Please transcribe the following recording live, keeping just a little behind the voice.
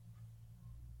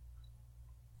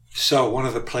So one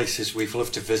of the places we've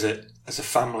loved to visit as a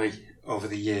family over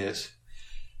the years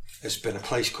has been a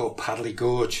place called Padley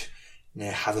Gorge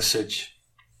near Hathersage.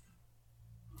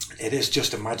 It is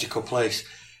just a magical place.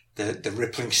 The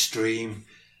rippling stream,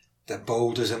 the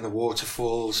boulders and the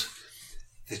waterfalls,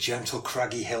 the gentle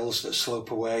craggy hills that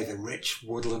slope away, the rich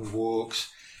woodland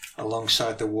walks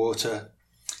alongside the water.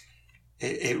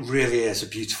 It really is a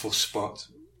beautiful spot,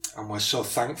 and we're so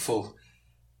thankful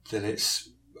that it's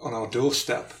on our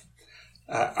doorstep.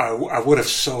 I would have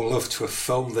so loved to have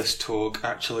filmed this talk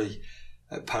actually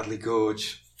at Padley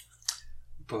Gorge,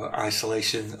 but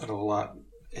isolation and all that,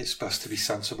 it's best to be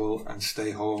sensible and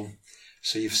stay home.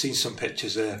 So you've seen some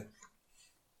pictures there.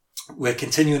 We're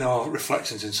continuing our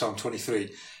reflections in Psalm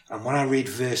 23, and when I read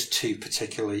verse 2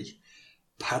 particularly,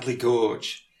 Padley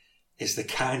Gorge is the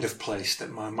kind of place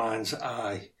that my mind's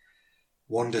eye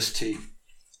wanders to.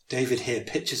 David here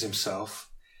pictures himself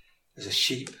as a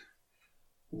sheep,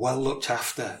 well looked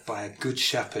after by a good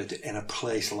shepherd in a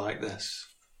place like this.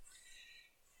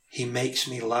 He makes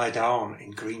me lie down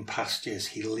in green pastures.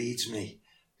 He leads me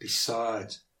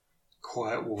beside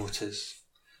quiet waters.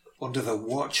 Under the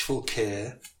watchful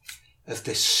care of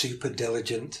this super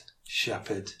diligent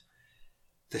shepherd,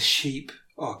 the sheep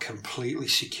are completely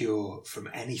secure from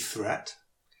any threat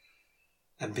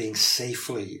and being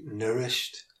safely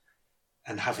nourished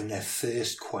and having their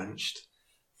thirst quenched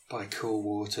by cool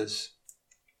waters.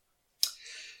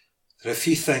 There are a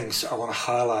few things I want to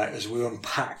highlight as we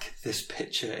unpack this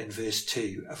picture in verse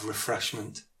 2 of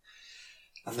refreshment.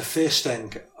 And the first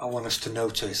thing I want us to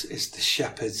notice is the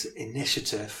shepherd's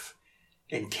initiative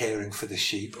in caring for the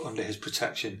sheep under his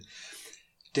protection.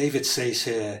 David says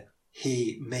here,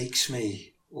 he makes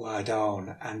me lie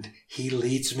down and he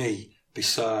leads me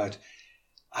beside.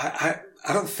 I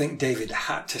don't think David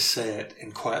had to say it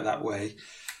in quite that way.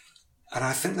 And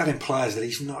I think that implies that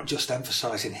he's not just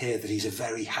emphasising here that he's a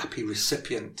very happy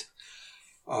recipient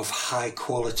of high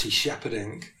quality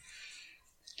shepherding.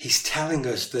 He's telling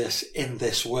us this in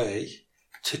this way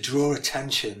to draw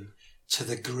attention to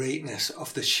the greatness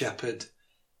of the shepherd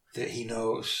that he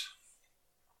knows.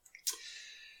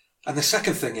 And the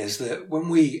second thing is that when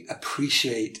we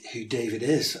appreciate who David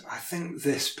is, I think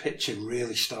this picture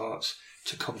really starts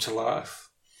to come to life.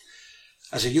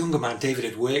 As a younger man, David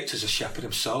had worked as a shepherd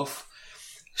himself,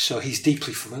 so he's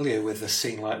deeply familiar with a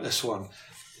scene like this one.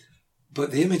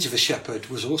 But the image of a shepherd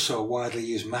was also a widely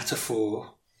used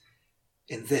metaphor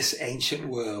in this ancient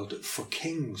world for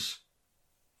kings.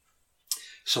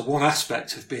 So one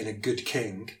aspect of being a good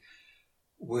king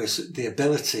was the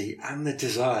ability and the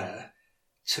desire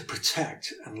to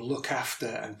protect and look after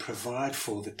and provide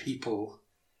for the people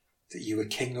that you were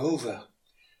king over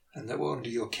and that were under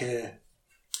your care.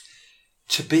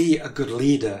 To be a good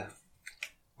leader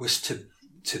was to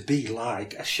be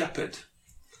like a shepherd.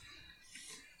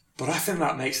 But I think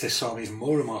that makes this psalm even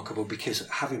more remarkable because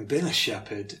having been a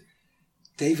shepherd,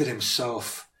 David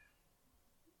himself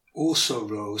also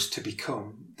rose to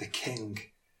become the king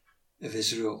of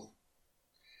Israel.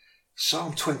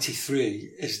 Psalm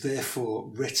 23 is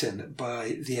therefore written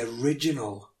by the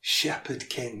original shepherd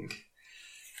king.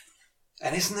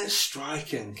 And isn't it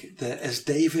striking that as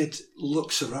David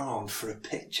looks around for a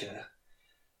picture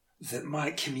that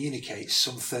might communicate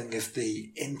something of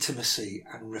the intimacy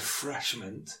and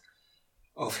refreshment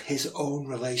of his own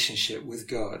relationship with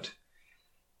God,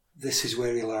 this is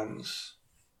where he lands.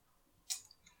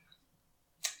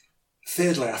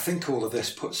 Thirdly, I think all of this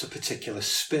puts a particular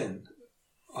spin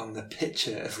on the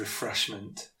picture of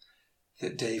refreshment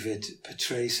that David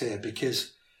portrays here,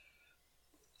 because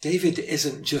David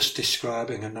isn't just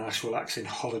describing a nice relaxing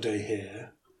holiday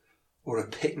here or a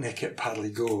picnic at Padley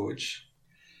Gorge.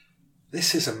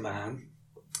 This is a man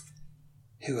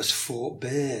who has fought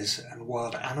bears and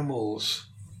wild animals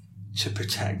to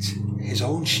protect his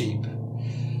own sheep.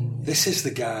 This is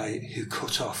the guy who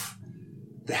cut off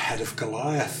the head of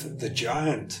Goliath, the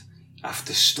giant,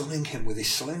 after stunning him with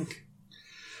his sling.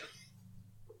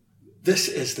 This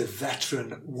is the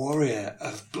veteran warrior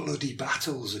of bloody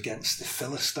battles against the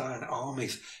Philistine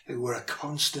armies who were a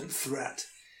constant threat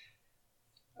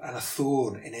and a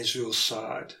thorn in Israel's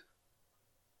side.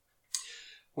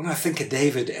 When I think of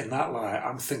David in that light,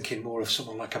 I'm thinking more of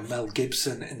someone like a Mel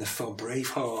Gibson in the film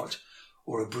Braveheart,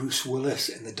 or a Bruce Willis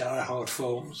in the Die Hard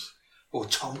films, or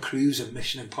Tom Cruise in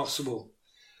Mission Impossible.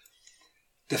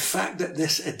 The fact that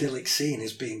this idyllic scene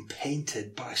is being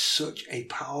painted by such a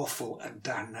powerful and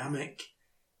dynamic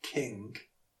king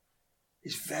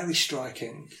is very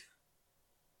striking.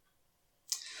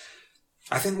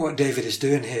 I think what David is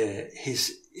doing here,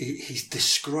 he's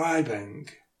describing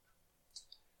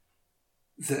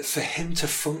that for him to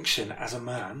function as a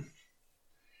man,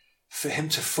 for him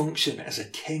to function as a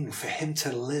king, for him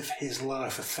to live his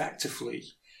life effectively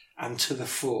and to the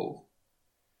full,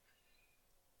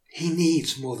 he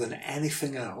needs more than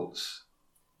anything else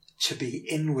to be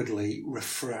inwardly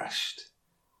refreshed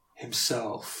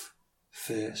himself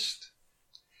first.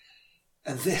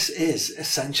 And this is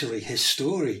essentially his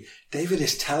story. David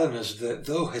is telling us that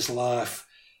though his life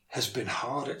has been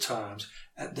hard at times,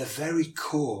 at the very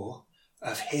core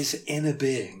of his inner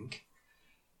being,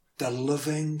 the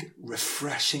loving,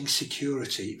 refreshing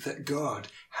security that God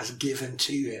has given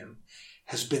to him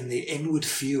has been the inward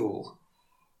fuel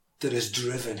that has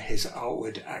driven his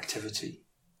outward activity.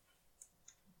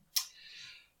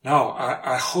 Now,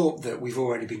 I hope that we've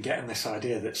already been getting this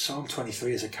idea that Psalm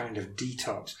 23 is a kind of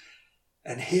detox.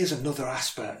 And here's another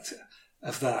aspect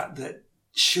of that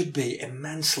should be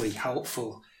immensely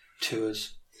helpful to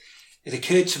us. It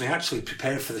occurred to me actually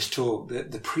preparing for this talk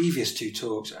that the previous two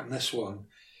talks and this one,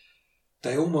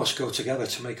 they almost go together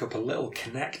to make up a little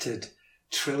connected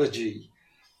trilogy.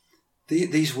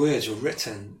 These words were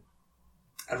written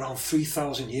around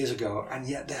 3,000 years ago, and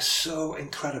yet they're so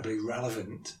incredibly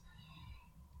relevant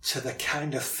to the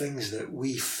kind of things that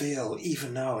we feel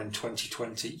even now in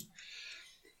 2020.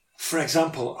 For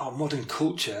example, our modern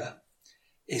culture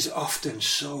is often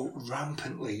so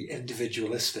rampantly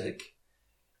individualistic,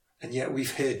 and yet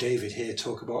we've heard David here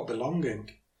talk about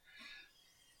belonging.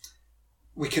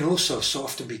 We can also so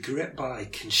often be gripped by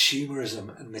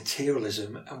consumerism and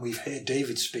materialism, and we've heard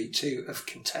David speak too of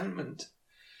contentment.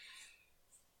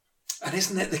 And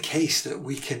isn't it the case that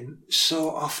we can so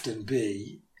often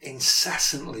be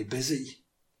incessantly busy?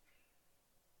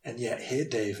 And yet here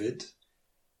David,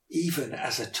 even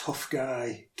as a tough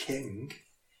guy king,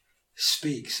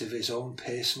 speaks of his own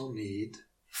personal need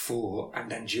for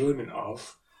and enjoyment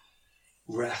of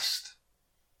rest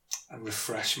and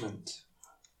refreshment.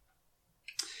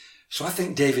 So I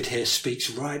think David here speaks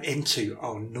right into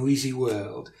our noisy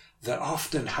world that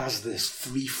often has this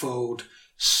threefold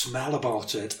smell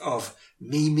about it of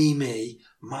me,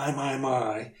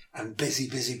 my, and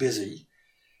busy,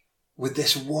 with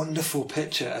this wonderful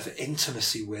picture of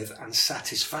intimacy with and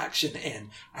satisfaction in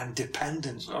and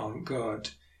dependence on God,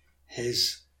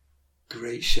 his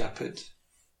great shepherd.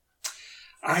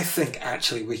 I think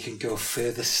actually we can go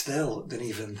further still than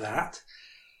even that,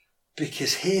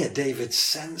 because here David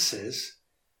senses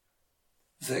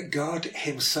that God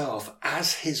himself,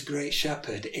 as his great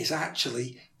shepherd, is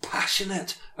actually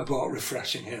passionate about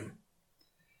refreshing him.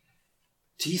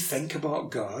 Do you think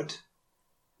about God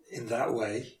in that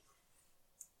way?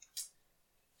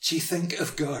 Do you think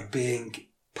of God being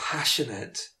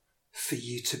passionate for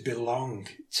you to belong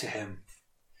to him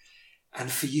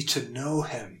and for you to know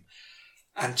him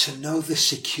and to know the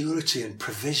security and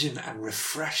provision and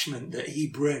refreshment that he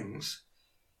brings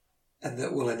and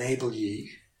that will enable you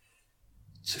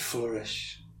to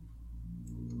flourish?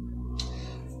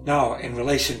 Now, in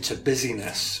relation to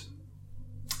busyness,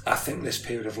 I think this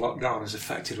period of lockdown has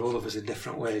affected all of us in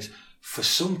different ways. For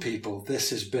some people, this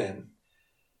has been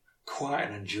quite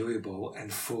an enjoyable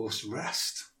enforced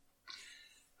rest.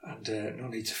 And no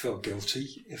need to feel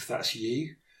guilty if that's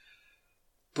you.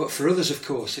 But for others, of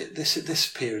course,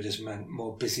 this period has meant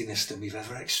more busyness than we've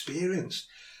ever experienced.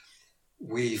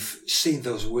 We've seen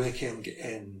those working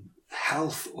in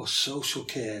health or social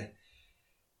care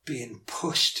being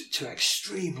pushed to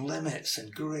extreme limits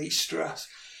and great stress.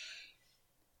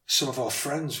 Some of our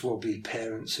friends will be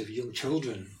parents of young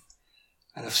children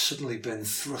and have suddenly been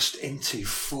thrust into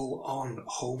full-on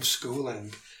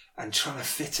homeschooling and trying to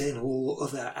fit in all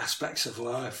other aspects of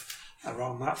life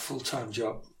around that full-time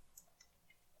job.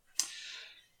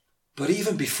 But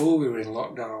even before we were in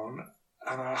lockdown,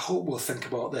 and I hope we'll think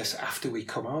about this after we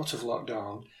come out of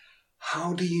lockdown,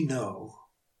 how do you know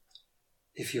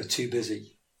if you're too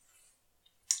busy?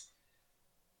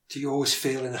 Do you always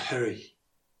feel in a hurry?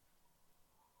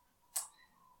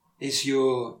 Is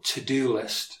your to-do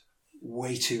list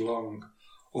way too long?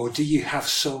 Or do you have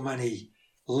so many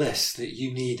lists that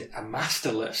you need a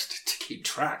master list to keep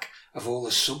track of all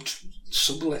the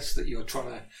sub-lists that you're trying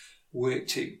to work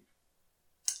to?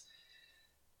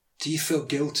 Do you feel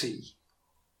guilty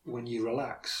when you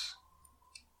relax?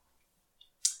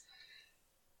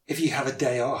 If you have a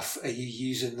day off, are you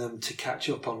using them to catch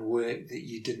up on work that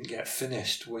you didn't get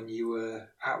finished when you were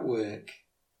at work?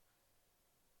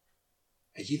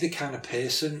 Are you the kind of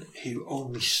person who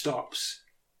only stops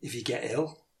if you get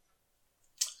ill?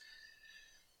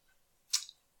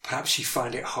 Perhaps you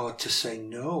find it hard to say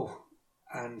no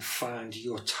and find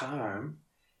your time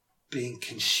being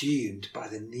consumed by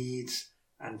the needs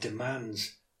and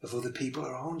demands of other people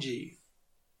around you.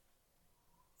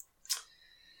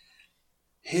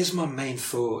 Here's my main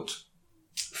thought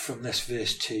from this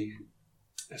verse 2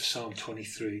 of Psalm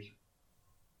 23.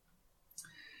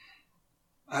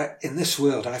 In this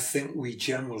world, I think we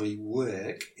generally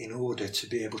work in order to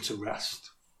be able to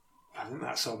rest. I think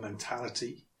that's our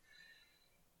mentality.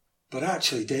 But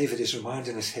actually, David is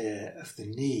reminding us here of the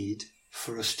need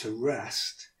for us to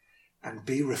rest and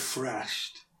be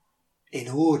refreshed in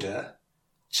order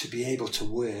to be able to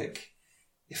work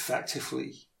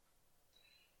effectively.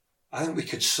 I think we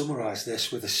could summarise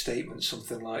this with a statement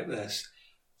something like this: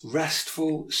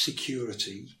 restful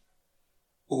security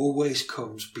always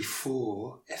comes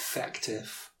before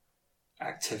effective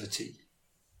activity.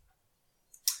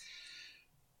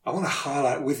 I want to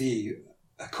highlight with you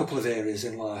a couple of areas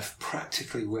in life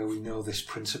practically where we know this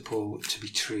principle to be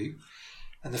true.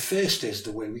 And the first is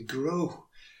the way we grow.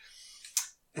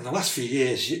 In the last few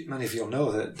years, many of you will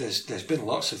know that there's been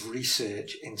lots of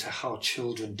research into how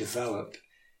children develop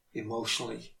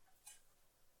emotionally.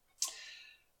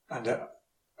 And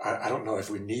I don't know if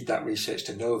we need that research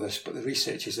to know this, but the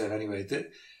research is there anyway, that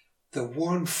the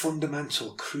one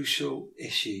fundamental crucial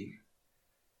issue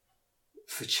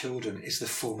for children is the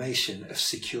formation of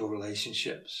secure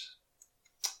relationships.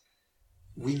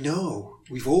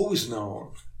 We've always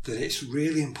known that it's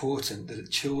really important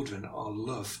that children are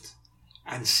loved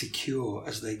and secure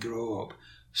as they grow up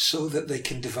so that they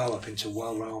can develop into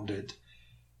well-rounded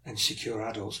and secure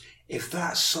adults. If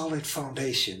that solid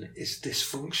foundation is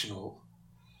dysfunctional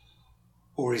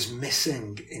or is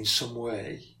missing in some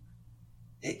way,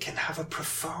 it can have a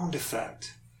profound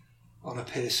effect on a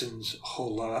person's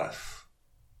whole life.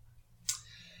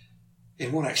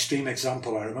 In one extreme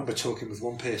example, I remember talking with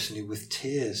one person who with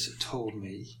tears told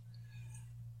me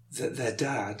that their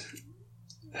dad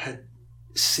had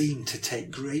seemed to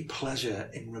take great pleasure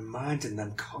in reminding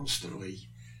them constantly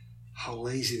how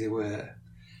lazy they were.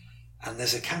 And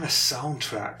there's a kind of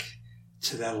soundtrack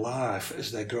to their life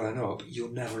as they're growing up: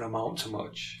 you'll never amount to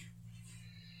much.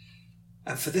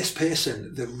 And for this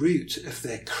person, the root of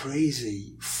their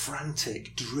crazy,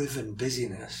 frantic, driven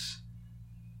busyness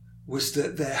was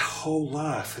that their whole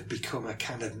life had become a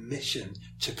kind of mission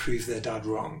to prove their dad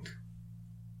wrong.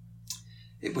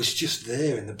 It was just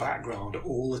there in the background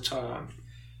all the time,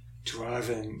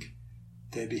 driving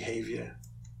their behaviour.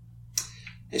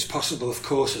 It's possible, of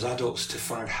course, as adults to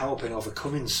find help in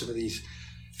overcoming some of these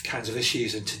kinds of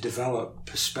issues and to develop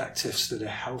perspectives that are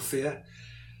healthier.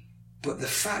 But the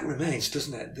fact remains,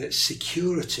 doesn't it, that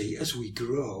security as we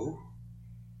grow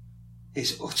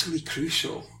is utterly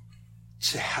crucial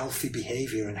to healthy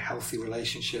behaviour and healthy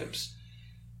relationships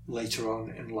later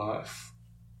on in life.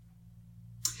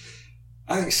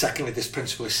 I think secondly, this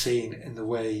principle is seen in the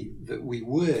way that we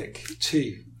work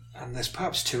too. And there's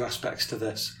perhaps two aspects to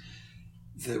this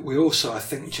that we also, I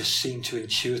think, just seem to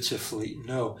intuitively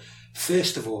know.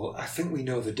 First of all, I think we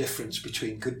know the difference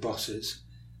between good bosses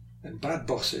and bad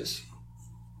bosses.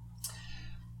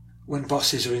 When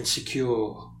bosses are insecure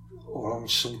or on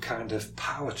some kind of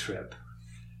power trip,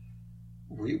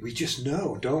 we just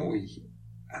know, don't we?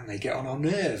 And they get on our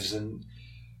nerves, and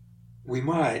we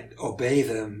might obey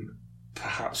them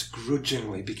perhaps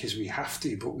grudgingly because we have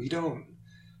to, but we don't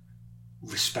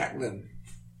respect them.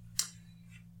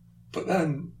 But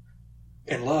then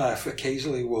in life,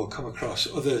 occasionally we'll come across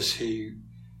others who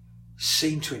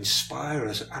seem to inspire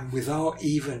us, and without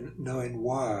even knowing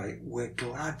why, we're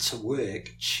glad to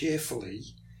work cheerfully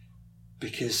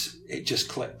because it just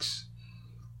clicks.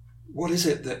 What is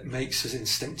it that makes us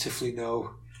instinctively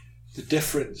know the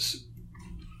difference?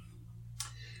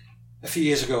 A few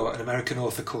years ago, an American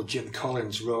author called Jim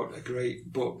Collins wrote a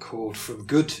great book called From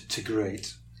Good to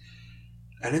Great.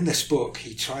 And in this book,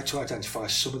 he tried to identify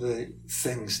some of the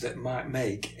things that might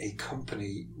make a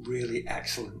company really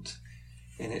excellent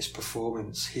in its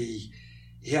performance. He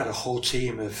had a whole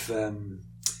team of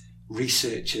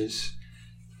researchers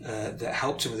that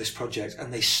helped him with this project,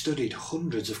 and they studied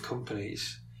hundreds of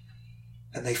companies,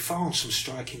 and they found some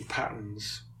striking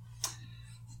patterns.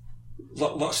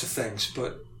 Lots of things,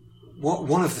 but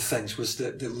one of the things was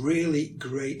that the really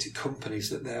great companies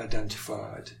that they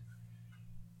identified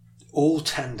all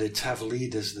tended to have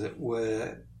leaders that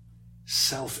were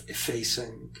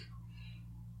self-effacing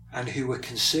and who were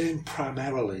concerned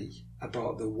primarily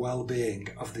about the well-being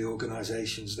of the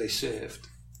organisations they served.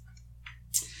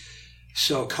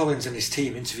 So Collins and his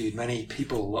team interviewed many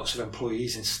people, lots of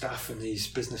employees and staff in these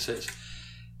businesses,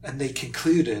 and they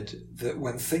concluded that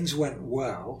when things went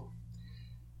well,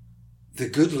 the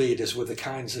good leaders were the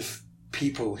kinds of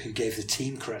people who gave the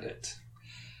team credit.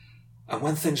 And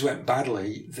when things went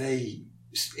badly, they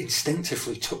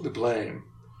instinctively took the blame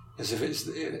as if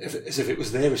it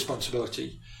was their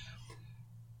responsibility.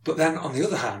 But then, on the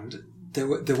other hand, there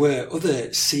were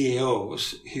other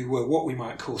CEOs who were what we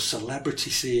might call celebrity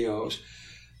CEOs,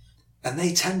 and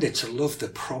they tended to love the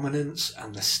prominence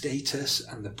and the status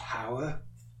and the power.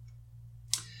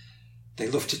 They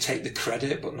loved to take the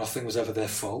credit, but nothing was ever their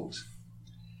fault.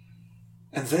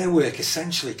 And their work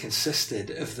essentially consisted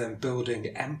of them building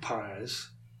empires,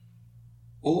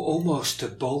 or almost to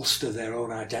bolster their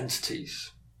own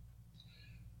identities.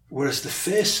 Whereas the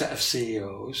first set of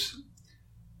CEOs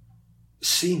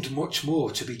seemed much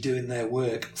more to be doing their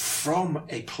work from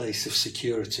a place of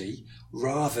security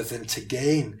rather than to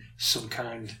gain some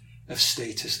kind of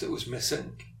status that was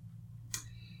missing.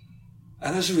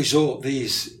 And as a result,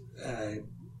 these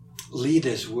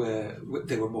leaders were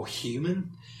more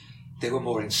human, they were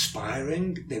more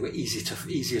inspiring, they were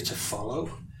easier to follow.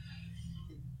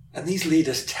 And these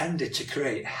leaders tended to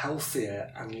create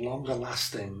healthier and longer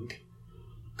lasting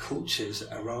cultures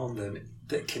around them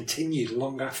that continued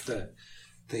long after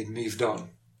they'd moved on.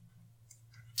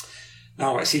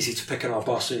 Now, it's easy to pick on our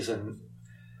bosses, and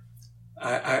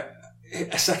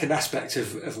a second aspect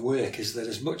of work is that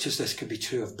as much as this can be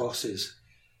true of bosses,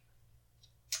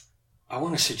 I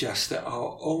want to suggest that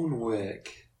our own work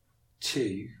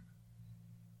too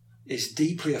is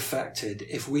deeply affected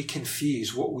if we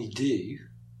confuse what we do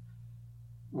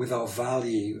with our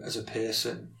value as a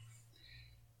person.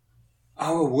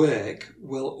 Our work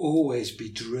will always be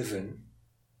driven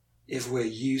if we're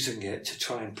using it to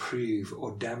try and prove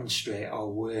or demonstrate our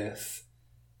worth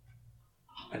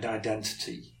and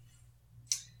identity.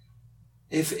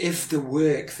 If the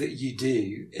work that you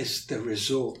do is the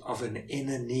result of an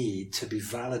inner need to be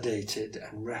validated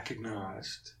and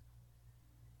recognised,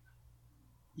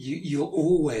 you'll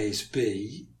always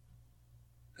be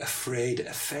afraid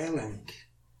of failing,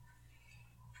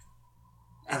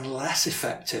 and less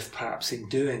effective perhaps in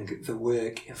doing the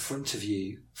work in front of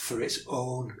you for its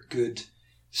own good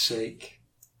sake.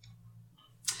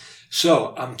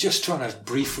 So I'm just trying to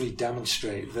briefly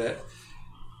demonstrate that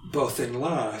both in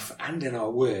life and in our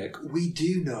work, we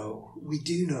do know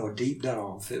deep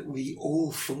down that we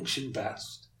all function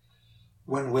best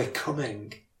when we're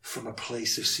coming from a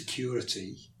place of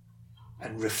security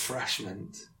and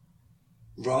refreshment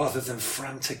rather than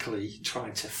frantically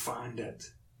trying to find it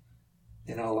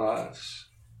in our lives.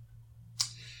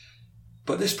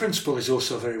 But this principle is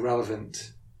also very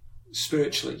relevant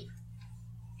spiritually.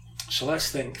 So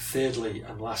let's think thirdly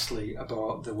and lastly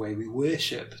about the way we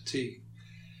worship too.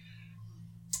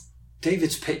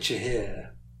 David's picture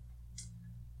here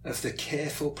of the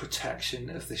careful protection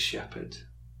of the shepherd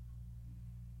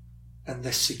and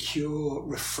the secure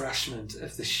refreshment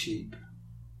of the sheep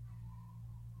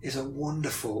is a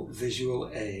wonderful visual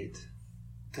aid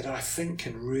that I think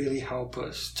can really help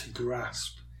us to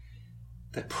grasp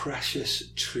the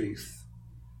precious truth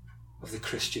of the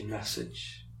Christian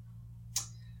message.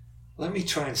 Let me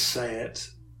try and say it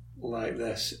like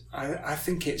this. I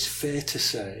think it's fair to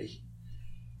say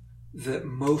that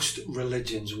most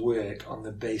religions work on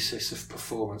the basis of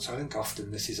performance. I think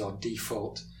often this is our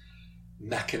default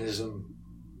mechanism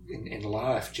in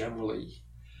life generally.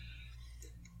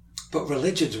 But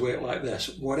religions work like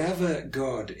this. Whatever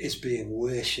God is being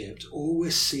worshipped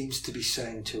always seems to be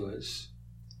saying to us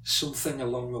something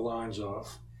along the lines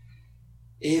of,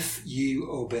 if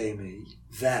you obey me,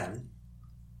 then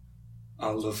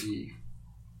I'll love you.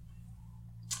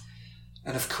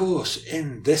 And of course,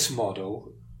 in this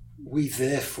model, we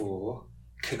therefore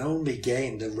can only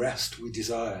gain the rest we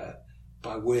desire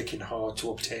by working hard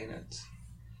to obtain it.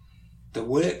 The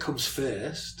work comes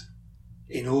first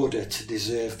in order to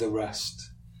deserve the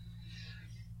rest.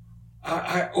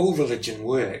 All religion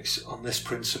works on this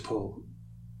principle.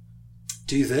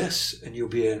 Do this and you'll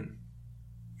be in.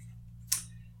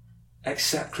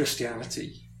 Accept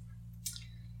Christianity.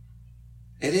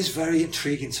 It is very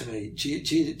intriguing to me.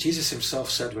 Jesus himself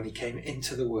said when he came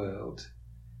into the world,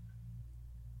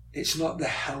 it's not the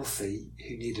healthy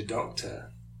who need a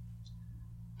doctor,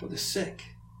 but the sick.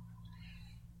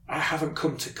 I haven't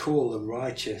come to call the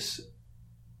righteous,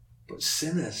 but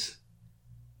sinners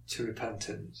to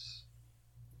repentance.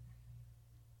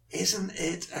 Isn't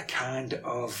it a kind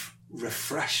of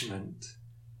refreshment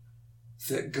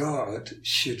that God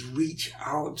should reach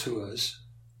out to us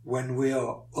when we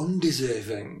are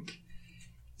undeserving,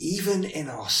 even in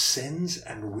our sins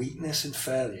and weakness and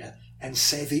failure, and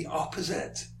say the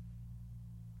opposite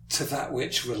to that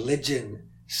which religion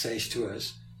says to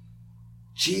us?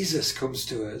 Jesus comes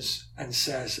to us and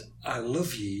says, I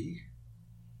love you,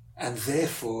 and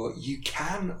therefore you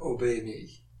can obey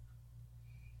me.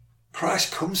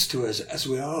 Christ comes to us as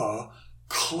we are,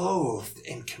 clothed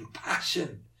in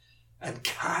compassion and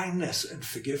kindness and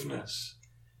forgiveness.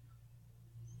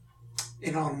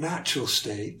 In our natural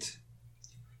state,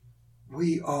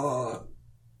 we are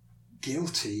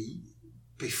guilty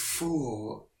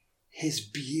before his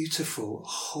beautiful,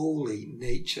 holy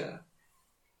nature.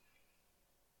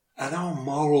 And our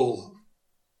moral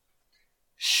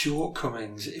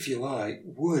shortcomings, if you like,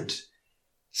 would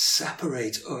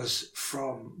separate us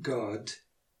from God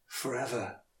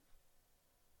forever.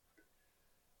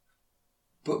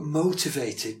 But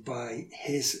motivated by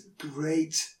his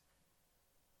great,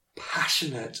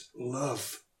 passionate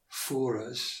love for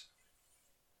us,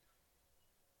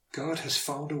 God has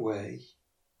found a way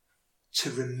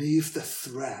to remove the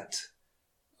threat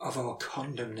of our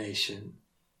condemnation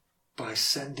by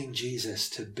sending Jesus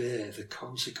to bear the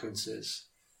consequences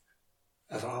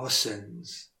of our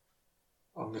sins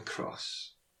on the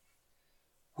cross.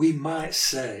 We might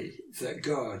say that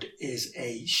God is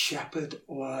a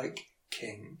shepherd-like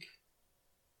king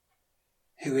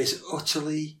who is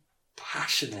utterly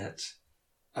passionate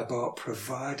about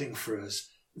providing for us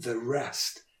the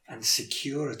rest and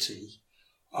security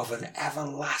of an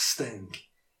everlasting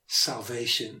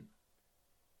salvation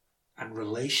and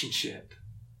relationship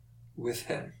with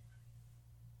him.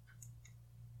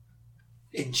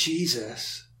 In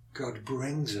Jesus, God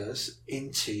brings us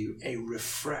into a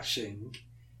refreshing,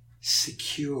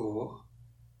 secure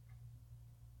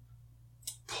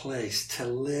place to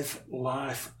live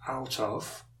life out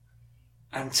of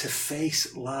and to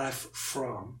face life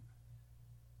from,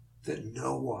 that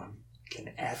no one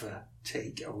can ever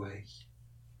take away.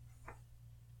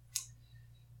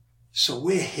 So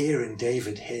we're hearing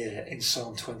David here in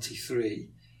Psalm 23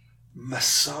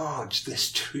 massage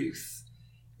this truth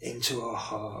into our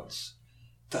hearts.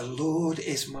 The Lord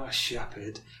is my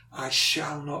shepherd, I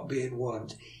shall not be in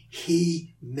want.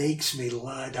 He makes me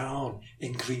lie down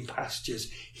in green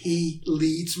pastures. He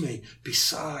leads me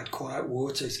beside quiet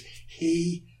waters.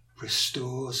 He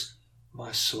restores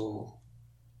my soul.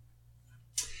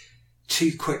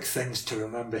 Two quick things to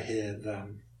remember here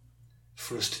then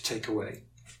for us to take away.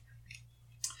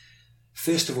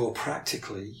 First of all,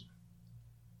 practically,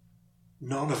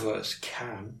 none of us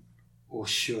can or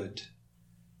should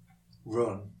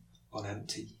run on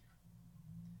empty.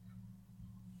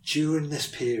 During this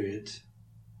period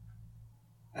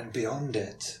and beyond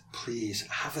it, please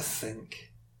have a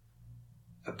think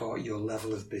about your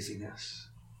level of busyness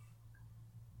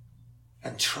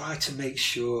and try to make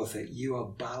sure that you are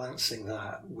balancing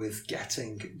that with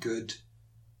getting good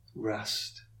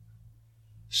rest,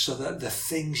 so that the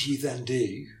things you then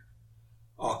do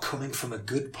are coming from a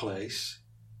good place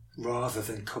rather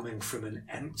than coming from an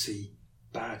empty,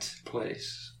 bad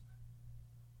place.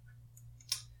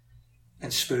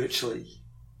 And spiritually,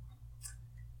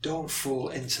 don't fall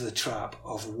into the trap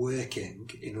of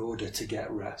working in order to get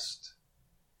rest.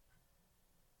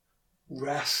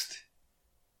 Rest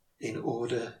in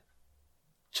order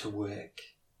to work.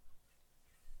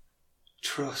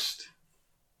 Trust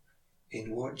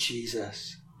in what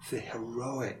Jesus, the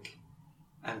heroic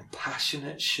and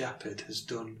passionate shepherd, has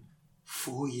done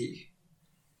for you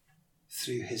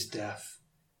through his death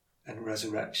and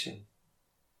resurrection.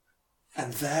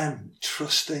 And then,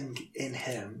 trusting in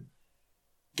him,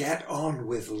 get on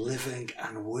with living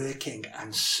and working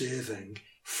and serving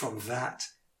from that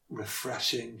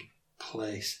refreshing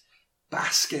place,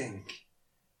 basking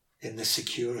in the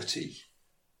security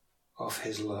of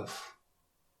his love,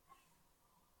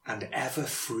 and ever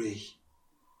free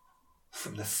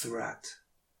from the threat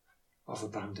of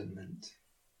abandonment.